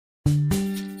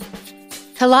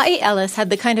Kalai Ellis had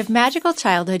the kind of magical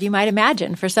childhood you might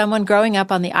imagine for someone growing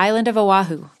up on the island of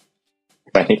Oahu.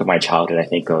 When I think of my childhood, I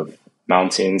think of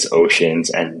mountains, oceans,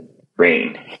 and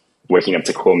rain, waking up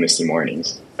to cool, misty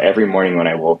mornings. Every morning when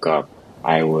I woke up,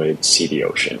 I would see the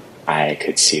ocean. I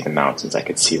could see the mountains. I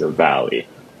could see the valley.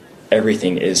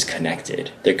 Everything is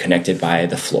connected. They're connected by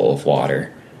the flow of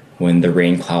water. When the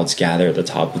rain clouds gather at the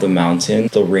top of the mountain,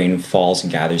 the rain falls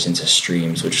and gathers into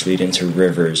streams, which lead into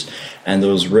rivers. And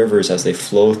those rivers, as they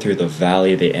flow through the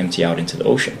valley, they empty out into the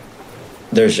ocean.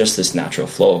 There's just this natural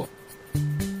flow.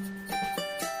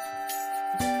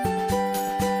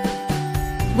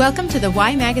 Welcome to the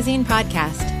Why Magazine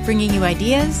podcast, bringing you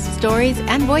ideas, stories,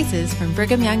 and voices from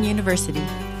Brigham Young University.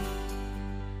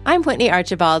 I'm Whitney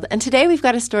Archibald, and today we've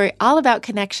got a story all about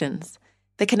connections.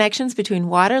 The connections between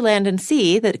water, land, and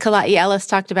sea that Kalai Ellis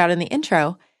talked about in the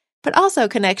intro, but also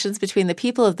connections between the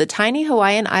people of the tiny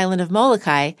Hawaiian island of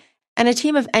Molokai and a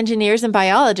team of engineers and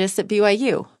biologists at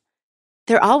BYU.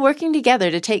 They're all working together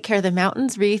to take care of the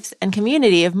mountains, reefs, and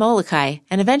community of Molokai,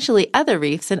 and eventually other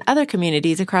reefs and other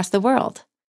communities across the world.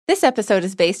 This episode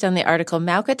is based on the article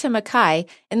Mauka to Makai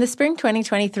in the spring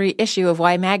 2023 issue of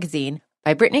Why Magazine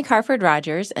by Brittany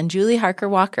Carford-Rogers and Julie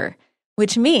Harker-Walker,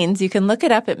 which means you can look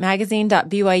it up at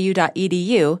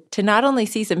magazine.byu.edu to not only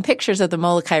see some pictures of the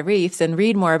Molokai reefs and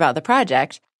read more about the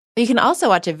project, but you can also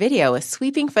watch a video with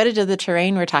sweeping footage of the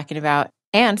terrain we're talking about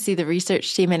and see the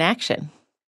research team in action.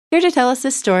 Here to tell us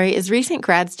this story is recent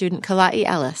grad student Kalai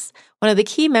Ellis, one of the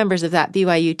key members of that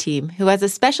BYU team who has a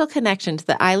special connection to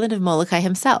the island of Molokai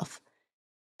himself.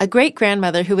 A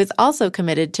great-grandmother who was also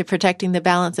committed to protecting the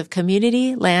balance of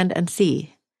community, land, and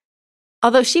sea.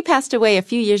 Although she passed away a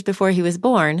few years before he was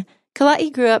born,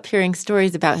 Kalai grew up hearing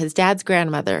stories about his dad's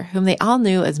grandmother, whom they all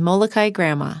knew as Molokai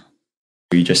Grandma.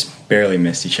 We just barely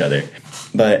missed each other.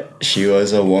 But she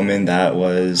was a woman that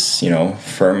was,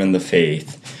 firm in the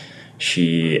faith.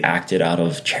 She acted out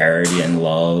of charity and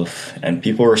love, and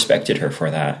people respected her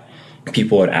for that.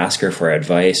 People would ask her for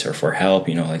advice or for help,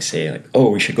 say,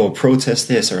 oh, we should go protest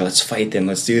this, or let's fight them,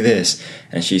 let's do this.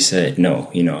 And she said,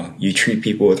 no, you treat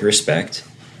people with respect.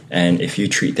 And if you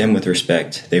treat them with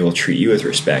respect, they will treat you with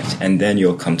respect, and then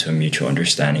you'll come to a mutual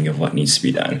understanding of what needs to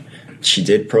be done. She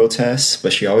did protest,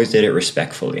 but she always did it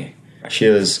respectfully. She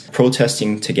was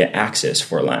protesting to get access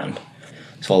for land.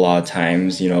 So a lot of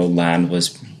times, land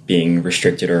was being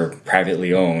restricted or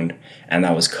privately owned, and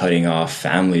that was cutting off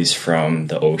families from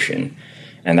the ocean.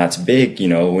 And that's big,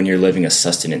 when you're living a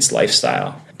sustenance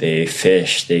lifestyle. They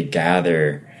fish, they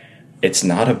gather. It's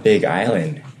not a big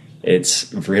island.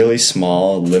 It's really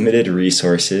small, limited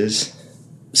resources.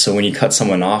 So when you cut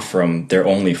someone off from their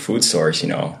only food source,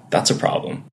 that's a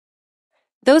problem.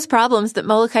 Those problems that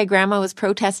Molokai Grandma was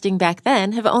protesting back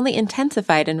then have only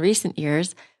intensified in recent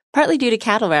years, partly due to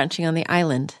cattle ranching on the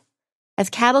island. As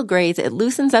cattle graze, it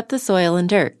loosens up the soil and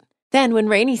dirt. Then, when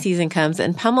rainy season comes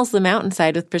and pummels the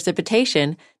mountainside with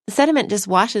precipitation, the sediment just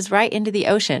washes right into the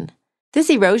ocean. This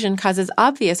erosion causes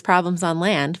obvious problems on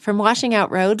land, from washing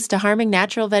out roads to harming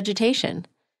natural vegetation.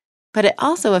 But it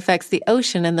also affects the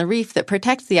ocean and the reef that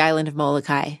protects the island of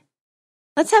Molokai.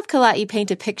 Let's have Kalai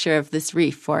paint a picture of this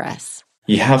reef for us.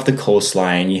 You have the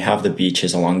coastline, you have the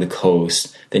beaches along the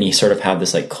coast, then you sort of have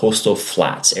this coastal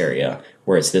flats area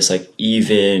where it's this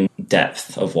even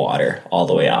depth of water all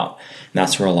the way out. And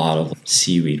that's where a lot of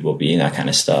seaweed will be and that kind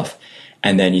of stuff.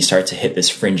 And then you start to hit this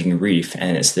fringing reef,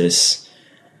 and it's this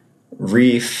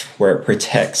reef where it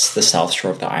protects the south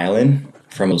shore of the island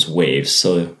from those waves.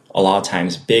 So a lot of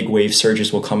times big wave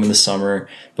surges will come in the summer,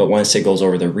 but once it goes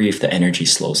over the reef, the energy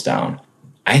slows down.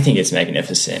 I think it's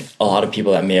magnificent. A lot of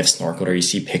people that may have snorkeled, or you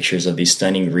see pictures of these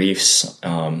stunning reefs,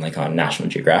 like on National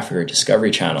Geographic or Discovery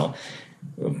Channel,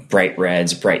 bright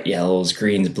reds, bright yellows,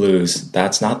 greens, blues.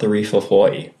 That's not the reef of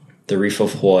Hawaii. The reef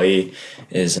of Hawaii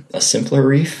is a simpler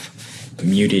reef,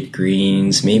 muted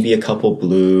greens, maybe a couple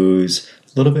blues,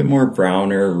 a little bit more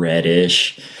browner,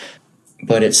 reddish,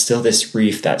 but it's still this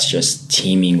reef that's just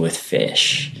teeming with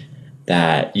fish,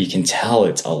 that you can tell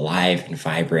it's alive and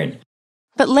vibrant.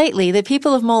 But lately, the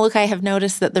people of Molokai have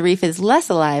noticed that the reef is less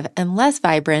alive and less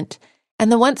vibrant, and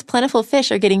the once plentiful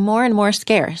fish are getting more and more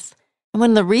scarce. And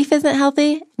when the reef isn't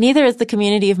healthy, neither is the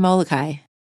community of Molokai.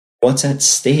 What's at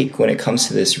stake when it comes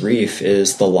to this reef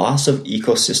is the loss of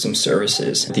ecosystem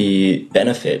services, the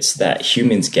benefits that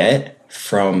humans get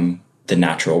from the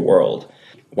natural world.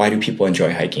 Why do people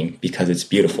enjoy hiking? Because it's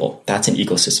beautiful. That's an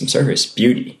ecosystem service,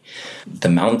 beauty. The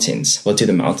mountains, what do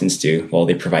the mountains do? Well,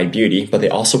 they provide beauty, but they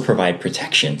also provide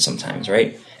protection sometimes,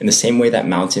 right? In the same way that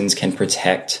mountains can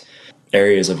protect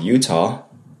areas of Utah,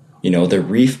 the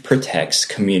reef protects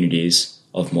communities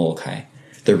of Molokai.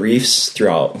 The reefs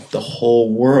throughout the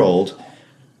whole world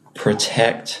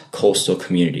protect coastal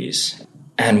communities.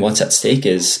 And what's at stake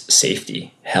is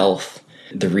safety, health.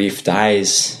 The reef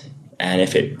dies, and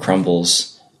if it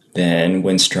crumbles, then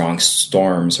when strong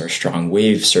storms or strong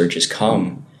wave surges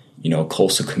come,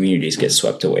 coastal communities get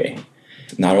swept away.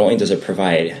 Not only does it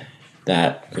provide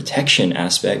that protection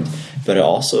aspect, but it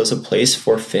also is a place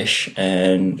for fish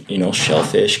and,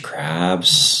 shellfish,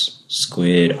 crabs,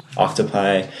 squid,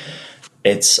 octopi.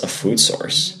 It's a food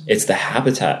source. It's the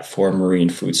habitat for marine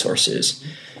food sources.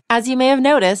 As you may have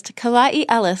noticed, Kalai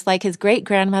Ellis, like his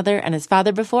great-grandmother and his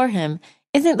father before him,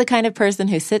 isn't the kind of person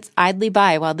who sits idly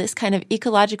by while this kind of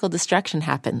ecological destruction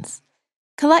happens.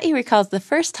 Kalai recalls the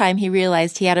first time he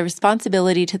realized he had a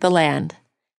responsibility to the land.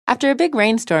 After a big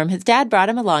rainstorm, his dad brought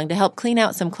him along to help clean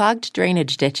out some clogged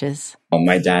drainage ditches.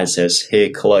 My dad says,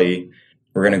 "Hey, Kalai,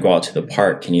 we're going to go out to the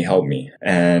park. Can you help me?"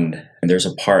 And there's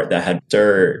a part that had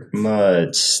dirt,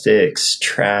 mud, sticks,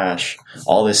 trash,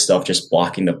 all this stuff just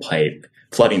blocking the pipe,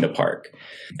 flooding the park.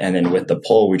 And then with the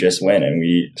pole, we just went and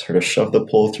we sort of shoved the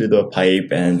pole through the pipe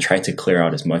and tried to clear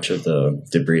out as much of the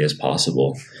debris as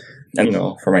possible. And,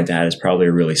 for my dad, it's probably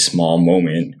a really small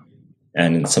moment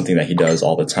and it's something that he does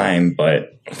all the time.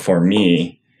 But for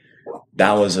me,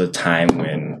 that was a time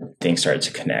when things started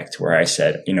to connect, where I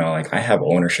said, I have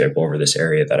ownership over this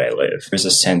area that I live. There's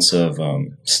a sense of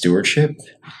stewardship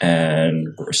and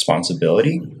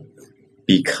responsibility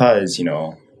because,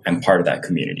 I'm part of that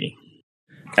community.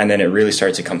 And then it really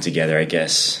started to come together, I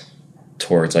guess,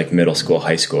 towards like middle school,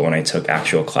 high school, when I took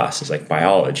actual classes like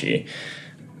biology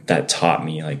that taught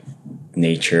me like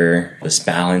nature, this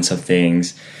balance of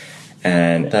things.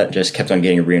 And that just kept on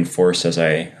getting reinforced as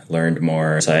I learned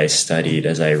more, as I studied,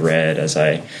 as I read, as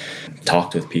I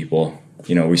talked with people.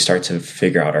 We start to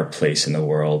figure out our place in the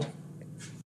world.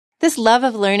 This love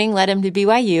of learning led him to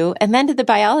BYU and then to the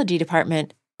biology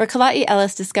department, where Kalai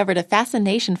Ellis discovered a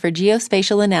fascination for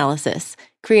geospatial analysis,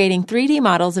 creating 3D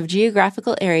models of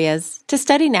geographical areas to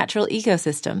study natural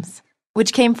ecosystems,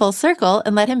 which came full circle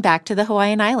and led him back to the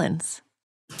Hawaiian Islands.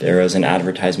 There was an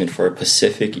advertisement for a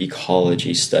Pacific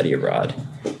ecology study abroad,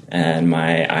 and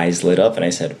my eyes lit up and I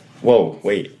said, "Whoa,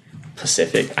 wait,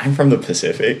 Pacific? I'm from the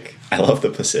Pacific. I love the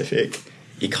Pacific.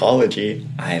 Ecology,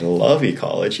 I love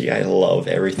ecology. I love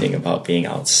everything about being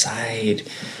outside,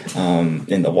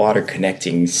 in the water,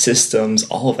 connecting systems,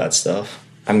 all of that stuff.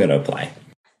 I'm going to apply."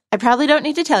 I probably don't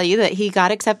need to tell you that he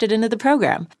got accepted into the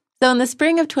program. So in the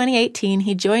spring of 2018,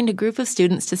 he joined a group of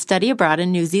students to study abroad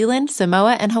in New Zealand,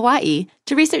 Samoa, and Hawaii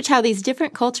to research how these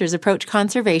different cultures approach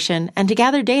conservation and to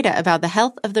gather data about the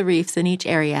health of the reefs in each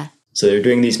area. So they're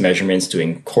doing these measurements,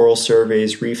 doing coral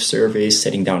surveys, reef surveys,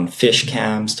 setting down fish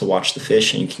cams to watch the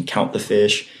fish, and you can count the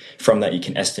fish. From that, you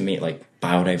can estimate like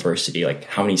biodiversity, like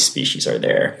how many species are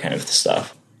there, kind of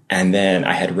stuff. And then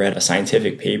I had read a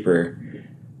scientific paper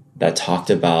that talked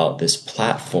about this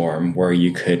platform where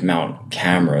you could mount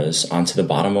cameras onto the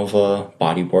bottom of a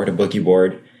bodyboard, a boogie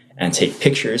board, and take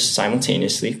pictures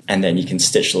simultaneously. And then you can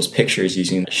stitch those pictures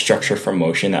using structure from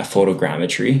motion, that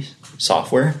photogrammetry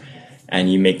software,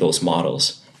 and you make those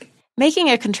models. Making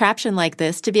a contraption like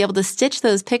this to be able to stitch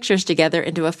those pictures together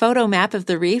into a photo map of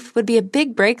the reef would be a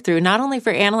big breakthrough, not only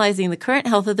for analyzing the current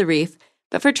health of the reef,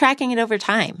 but for tracking it over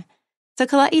time. So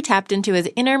Kalai tapped into his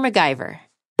inner MacGyver.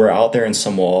 We're out there in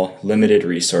Samoa, limited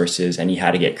resources, and you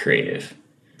had to get creative.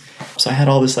 So I had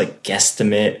all this like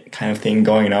guesstimate kind of thing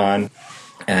going on,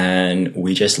 and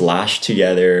we just lashed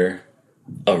together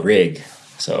a rig.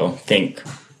 So think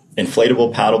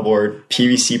inflatable paddleboard,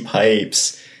 PVC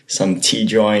pipes, some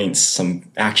T-joints, some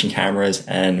action cameras,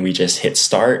 and we just hit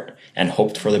start and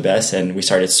hoped for the best, and we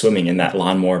started swimming in that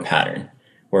lawnmower pattern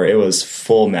where it was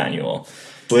full manual.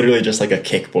 Literally just like a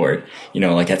kickboard,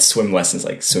 like at swim lessons,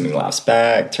 like swimming laps,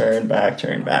 back, turn back,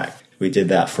 turn back. We did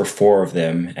that for 4 of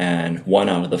them, and 1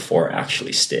 out of the 4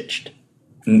 actually stitched.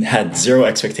 Had zero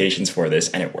expectations for this,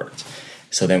 and it worked.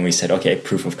 So then we said, okay,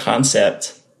 proof of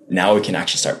concept. Now we can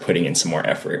actually start putting in some more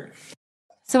effort.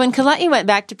 So when Kalai went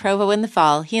back to Provo in the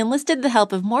fall, he enlisted the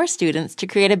help of more students to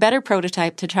create a better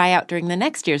prototype to try out during the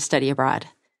next year's study abroad.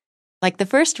 Like the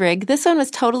first rig, this one was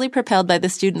totally propelled by the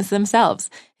students themselves,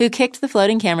 who kicked the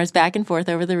floating cameras back and forth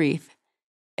over the reef.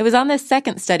 It was on this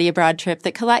second study abroad trip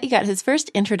that Kalai got his first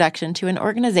introduction to an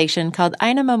organization called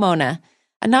Aina Momona,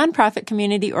 a nonprofit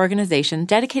community organization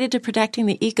dedicated to protecting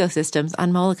the ecosystems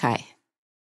on Molokai.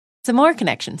 Some more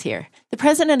connections here. The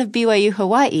president of BYU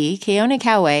Hawaii, Keone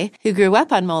Kauwe, who grew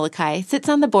up on Molokai, sits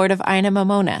on the board of Aina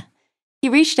Momona. He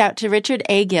reached out to Richard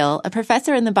A. Gill, a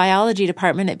professor in the biology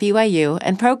department at BYU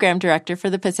and program director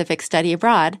for the Pacific Study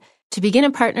Abroad, to begin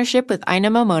a partnership with Aina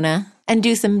Momona and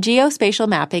do some geospatial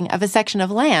mapping of a section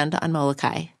of land on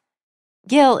Molokai.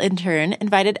 Gil, in turn,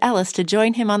 invited Ellis to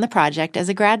join him on the project as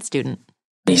a grad student.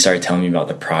 He started telling me about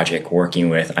the project working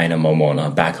with Aina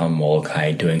Momona back on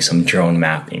Molokai, doing some drone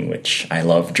mapping, which I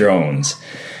love drones.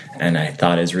 And I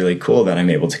thought it was really cool that I'm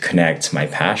able to connect my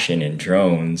passion in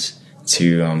drones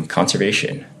to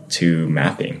conservation, to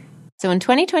mapping. So in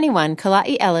 2021,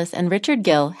 Kala'i Ellis and Richard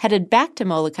Gill headed back to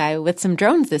Molokai with some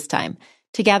drones this time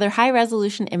to gather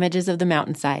high-resolution images of the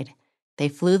mountainside. They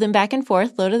flew them back and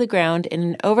forth low to the ground in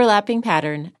an overlapping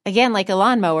pattern, again like a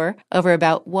lawnmower, over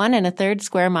about 1 1/3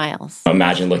 square miles.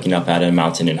 Imagine looking up at a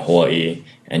mountain in Hawaii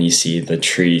and you see the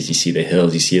trees, you see the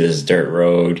hills, you see this dirt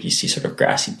road, you see sort of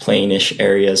grassy plainish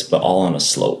areas, but all on a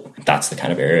slope. That's the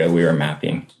kind of area we were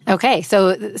mapping. Okay,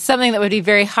 so something that would be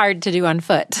very hard to do on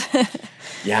foot.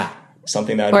 Yeah,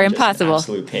 something that would or be impossible. Just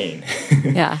an absolute pain.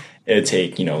 Yeah. It would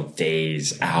take,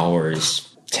 days, hours,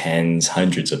 tens,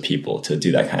 hundreds of people to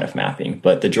do that kind of mapping.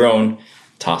 But the drone,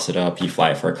 toss it up, you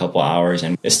fly it for a couple hours,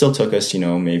 and it still took us,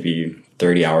 maybe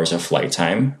 30 hours of flight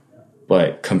time.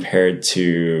 But compared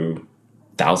to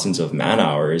thousands of man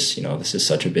hours, this is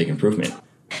such a big improvement.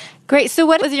 Great. So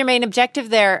what was your main objective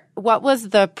there? What was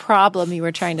the problem you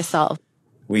were trying to solve?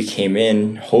 We came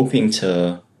in hoping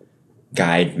to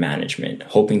guide management,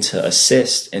 hoping to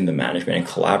assist in the management and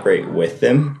collaborate with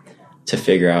them to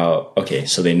figure out, okay,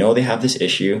 so they know they have this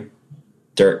issue,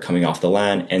 dirt coming off the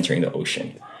land, entering the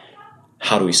ocean.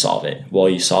 How do we solve it? Well,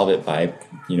 you solve it by,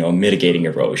 mitigating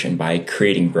erosion, by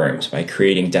creating berms, by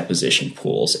creating deposition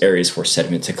pools, areas for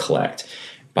sediment to collect,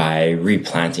 by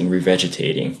replanting,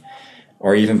 revegetating,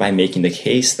 or even by making the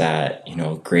case that,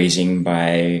 grazing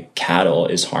by cattle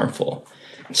is harmful.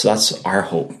 So that's our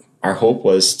hope. Our hope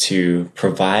was to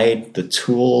provide the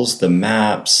tools, the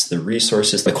maps, the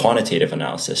resources, the quantitative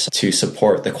analysis to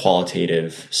support the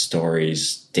qualitative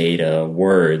stories, data,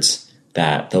 words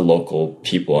that the local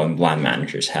people and land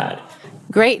managers had.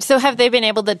 Great. So have they been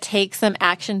able to take some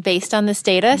action based on this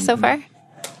data so far?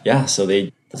 Yeah, so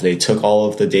they took all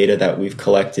of the data that we've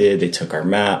collected, they took our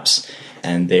maps,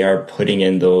 and they are putting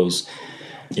in those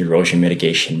erosion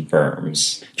mitigation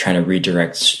berms, trying to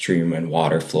redirect stream and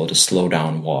water flow to slow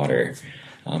down water.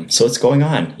 So it's going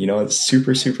on. It's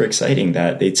super, super exciting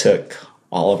that they took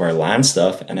all of our land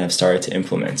stuff and have started to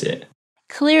implement it.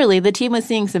 Clearly, the team was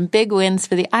seeing some big wins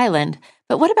for the island.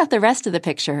 But what about the rest of the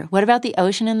picture? What about the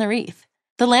ocean and the reef?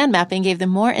 The land mapping gave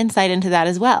them more insight into that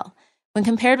as well. When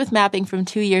compared with mapping from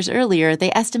 2 years earlier,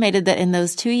 they estimated that in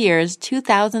those 2 years,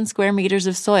 2,000 square meters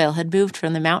of soil had moved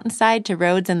from the mountainside to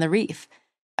roads and the reef,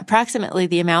 approximately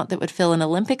the amount that would fill an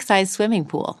Olympic-sized swimming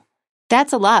pool.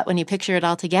 That's a lot when you picture it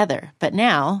all together, but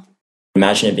now...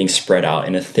 Imagine it being spread out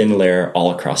in a thin layer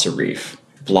all across a reef,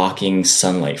 blocking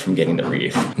sunlight from getting the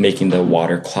reef, making the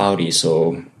water cloudy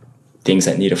so things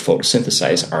that need to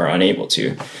photosynthesize are unable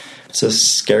to. It's a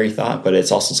scary thought, but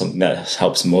it's also something that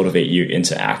helps motivate you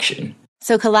into action.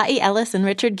 So Kala'i Ellis and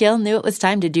Richard Gill knew it was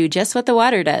time to do just what the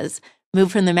water does,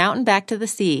 move from the mountain back to the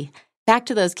sea, back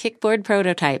to those kickboard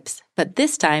prototypes. But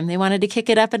this time they wanted to kick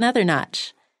it up another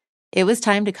notch. It was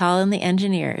time to call in the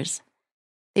engineers.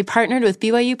 They partnered with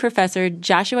BYU professor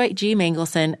Joshua G.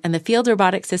 Mangelson and the Field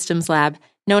Robotic Systems Lab,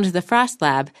 known as the Frost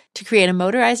Lab, to create a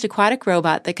motorized aquatic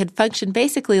robot that could function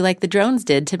basically like the drones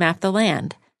did to map the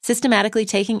land, systematically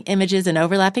taking images in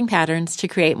overlapping patterns to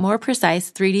create more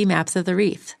precise 3D maps of the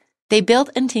reef. They built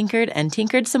and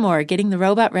tinkered some more, getting the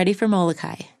robot ready for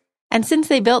Molokai. And since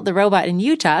they built the robot in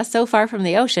Utah, so far from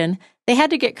the ocean, they had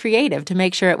to get creative to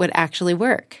make sure it would actually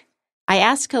work. I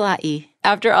asked Kala'i,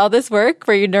 after all this work,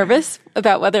 were you nervous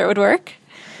about whether it would work?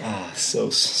 So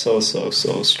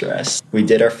stressed. We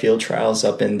did our field trials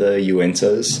up in the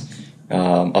Uintas.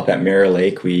 Up at Mirror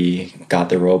Lake, we got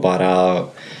the robot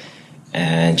out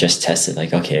and just tested,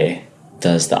 okay,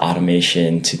 does the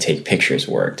automation to take pictures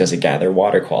work? Does it gather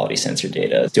water quality sensor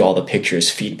data? Do all the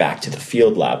pictures feed back to the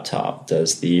field laptop?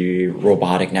 Does the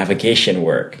robotic navigation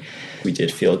work? We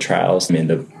did field trials in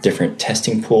the different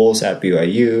testing pools at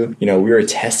BYU. We were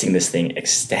testing this thing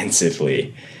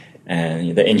extensively.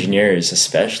 And the engineers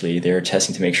especially, they were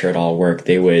testing to make sure it all worked.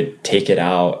 They would take it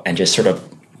out and just sort of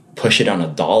push it on a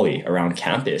dolly around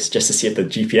campus just to see if the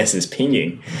GPS is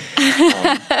pinging.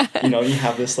 You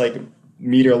have this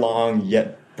meter long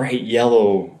yet bright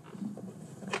yellow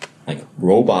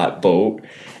robot boat,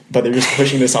 but they're just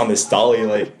pushing this on this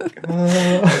dolly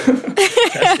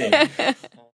testing.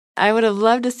 I would have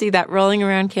loved to see that rolling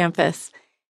around campus.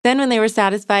 Then when they were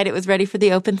satisfied it was ready for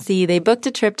the open sea, they booked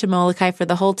a trip to Molokai for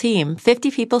the whole team,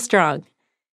 50 people strong.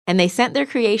 And they sent their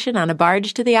creation on a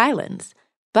barge to the islands.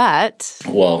 But...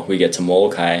 Well, we get to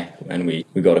Molokai and we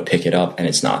go to pick it up and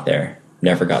it's not there.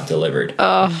 Never got delivered.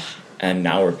 Oh. And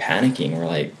now we're panicking. We're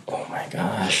like, oh my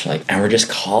gosh, like, and we're just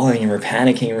calling and we're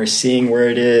panicking and we're seeing where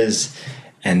it is.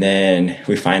 And then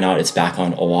we find out it's back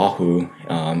on Oahu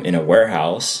in a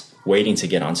warehouse waiting to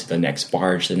get onto the next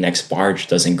barge. The next barge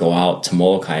doesn't go out to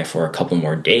Molokai for a couple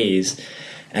more days.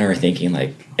 And we're thinking,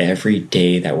 like, every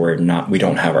day that we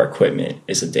don't have our equipment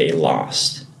is a day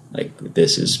lost. Like,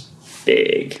 this is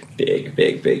big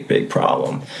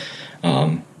problem.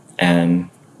 And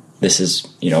this is,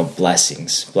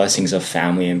 blessings of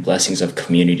family and blessings of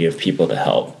community of people to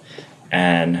help.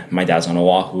 And my dad's on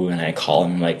Oahu, and I call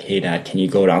him like, hey, Dad, can you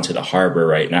go down to the harbor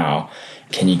right now?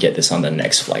 Can you get this on the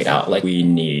next flight out? Like, we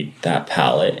need that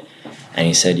pallet. And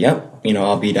he said, yep,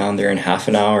 I'll be down there in half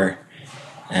an hour.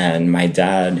 And my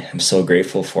dad, I'm so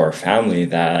grateful for our family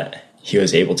that he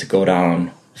was able to go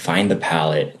down, find the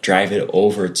pallet, drive it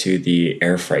over to the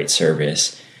air freight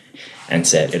service, and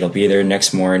said, it'll be there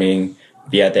next morning,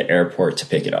 be at the airport to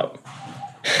pick it up.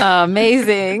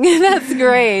 Amazing. That's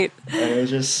great. And it was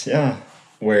just,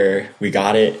 where we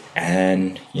got it.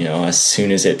 And, as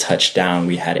soon as it touched down,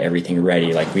 we had everything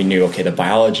ready. Like, we knew, okay, the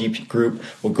biology group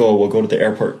we'll go to the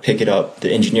airport, pick it up.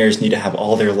 The engineers need to have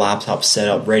all their laptops set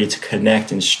up, ready to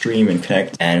connect and stream and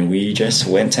connect. And we just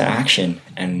went to action,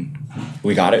 and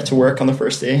we got it to work on the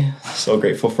first day. So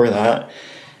grateful for that.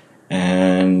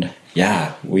 And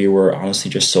we were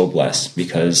honestly just so blessed,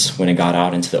 because when it got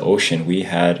out into the ocean, we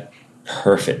had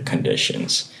perfect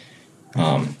conditions,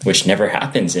 which never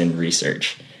happens in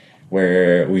research,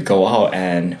 where we go out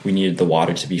and we needed the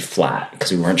water to be flat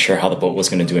because we weren't sure how the boat was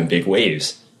going to do in big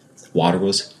waves. Water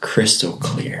was crystal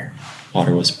clear.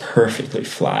 Water was perfectly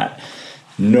flat.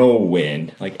 No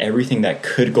wind. Like, everything that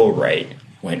could go right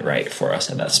went right for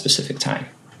us at that specific time.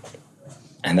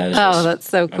 And that is that's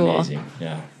so cool. Amazing.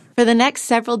 Yeah. For the next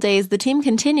several days, the team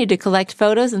continued to collect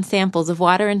photos and samples of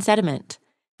water and sediment.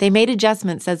 They made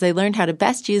adjustments as they learned how to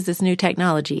best use this new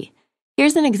technology.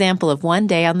 Here's an example of one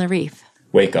day on the reef.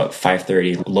 Wake up,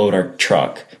 5:30, load our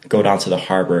truck, go down to the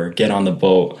harbor, get on the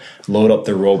boat, load up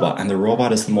the robot. And the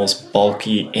robot is the most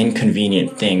bulky,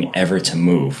 inconvenient thing ever to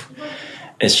move.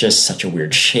 It's just such a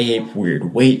weird shape,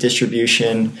 weird weight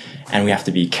distribution, and we have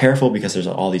to be careful because there's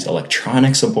all these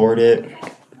electronics aboard it.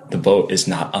 The boat is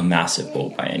not a massive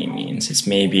boat by any means. It's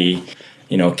maybe,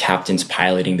 captain's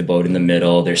piloting the boat in the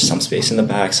middle. There's some space in the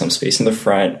back, some space in the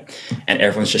front, and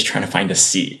everyone's just trying to find a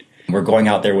seat. We're going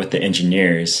out there with the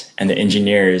engineers, and the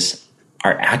engineers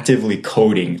are actively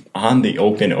coding on the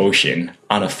open ocean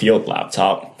on a field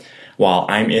laptop while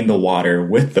I'm in the water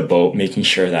with the boat, making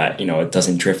sure that, it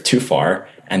doesn't drift too far.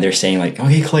 And they're saying like,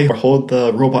 okay, Clay, hold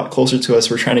the robot closer to us.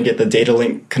 We're trying to get the data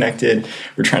link connected.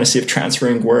 We're trying to see if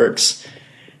transferring works.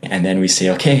 And then we say,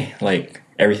 okay, like,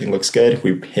 everything looks good.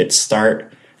 We hit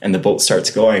start and the boat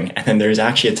starts going. And then there's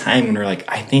actually a time when we're like,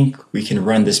 I think we can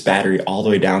run this battery all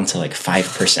the way down to like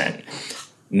 5%.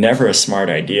 Never a smart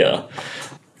idea.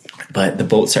 But the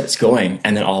boat starts going.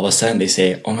 And then all of a sudden they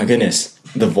say, oh my goodness,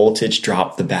 the voltage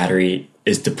dropped. The battery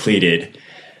is depleted.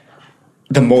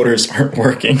 The motors aren't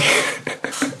working.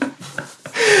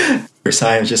 So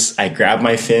I grab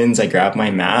my fins, I grab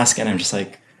my mask, and I'm just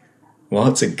like, well,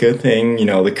 it's a good thing,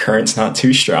 the current's not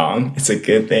too strong. It's a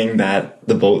good thing that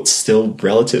the boat's still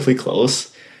relatively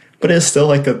close, but it's still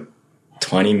like a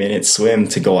 20-minute swim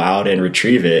to go out and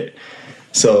retrieve it.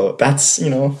 So that's,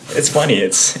 it's funny.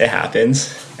 It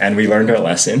happens. And we learned our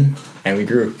lesson and we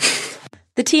grew.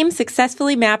 The team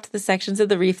successfully mapped the sections of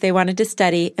the reef they wanted to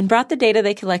study and brought the data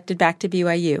they collected back to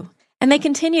BYU. And they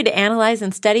continue to analyze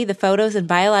and study the photos and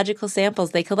biological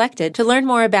samples they collected to learn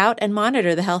more about and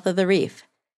monitor the health of the reef.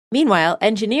 Meanwhile,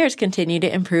 engineers continue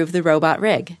to improve the robot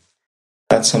rig.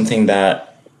 That's something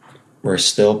that we're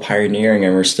still pioneering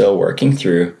and we're still working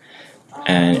through.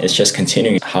 And it's just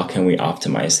continuing. How can we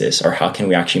optimize this? Or how can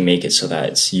we actually make it so that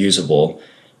it's usable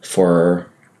for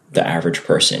the average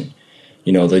person?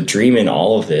 The dream in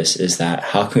all of this is that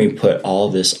how can we put all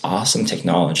of this awesome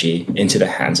technology into the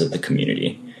hands of the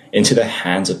community, into the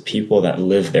hands of people that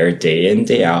live there day in,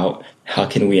 day out? How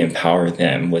can we empower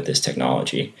them with this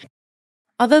technology?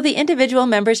 Although the individual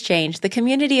members change, the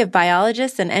community of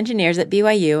biologists and engineers at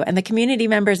BYU and the community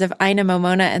members of Aina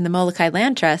Momona and the Molokai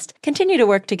Land Trust continue to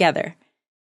work together.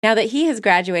 Now that he has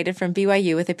graduated from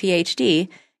BYU with a PhD,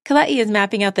 Kala'i is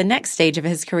mapping out the next stage of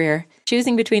his career,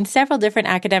 choosing between several different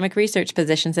academic research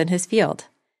positions in his field.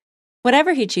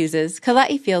 Whatever he chooses,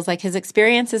 Kala'i feels like his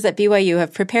experiences at BYU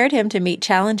have prepared him to meet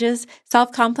challenges,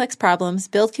 solve complex problems,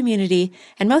 build community,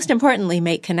 and most importantly,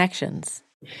 make connections.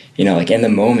 Like in the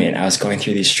moment, I was going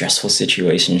through these stressful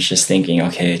situations, just thinking,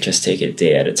 okay, just take it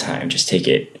day at a time, just take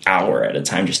it hour at a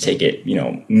time, just take it,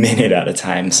 minute at a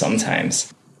time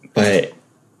sometimes. But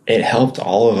it helped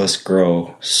all of us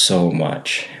grow so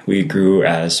much. We grew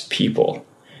as people.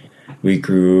 We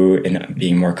grew in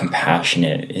being more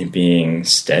compassionate, in being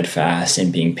steadfast,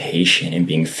 in being patient, in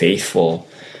being faithful.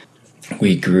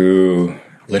 We grew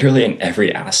literally in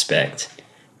every aspect.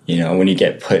 You know, when you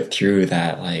get put through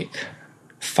that like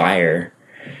fire,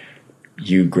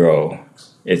 you grow.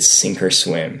 It's sink or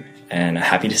swim. And I'm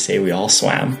happy to say we all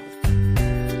swam.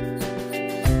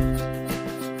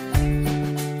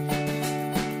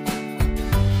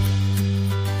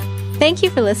 Thank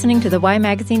you for listening to the Y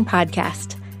Magazine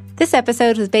podcast. This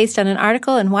episode was based on an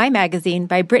article in Y Magazine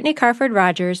by Brittany Carford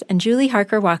Rogers and Julie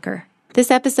Harker Walker.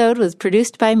 This episode was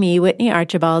produced by me, Whitney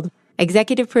Archibald,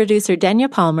 executive producer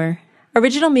Denya Palmer,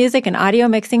 original music and audio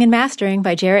mixing and mastering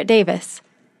by Jarrett Davis,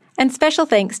 and special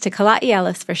thanks to Kalai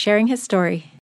Ellis for sharing his story.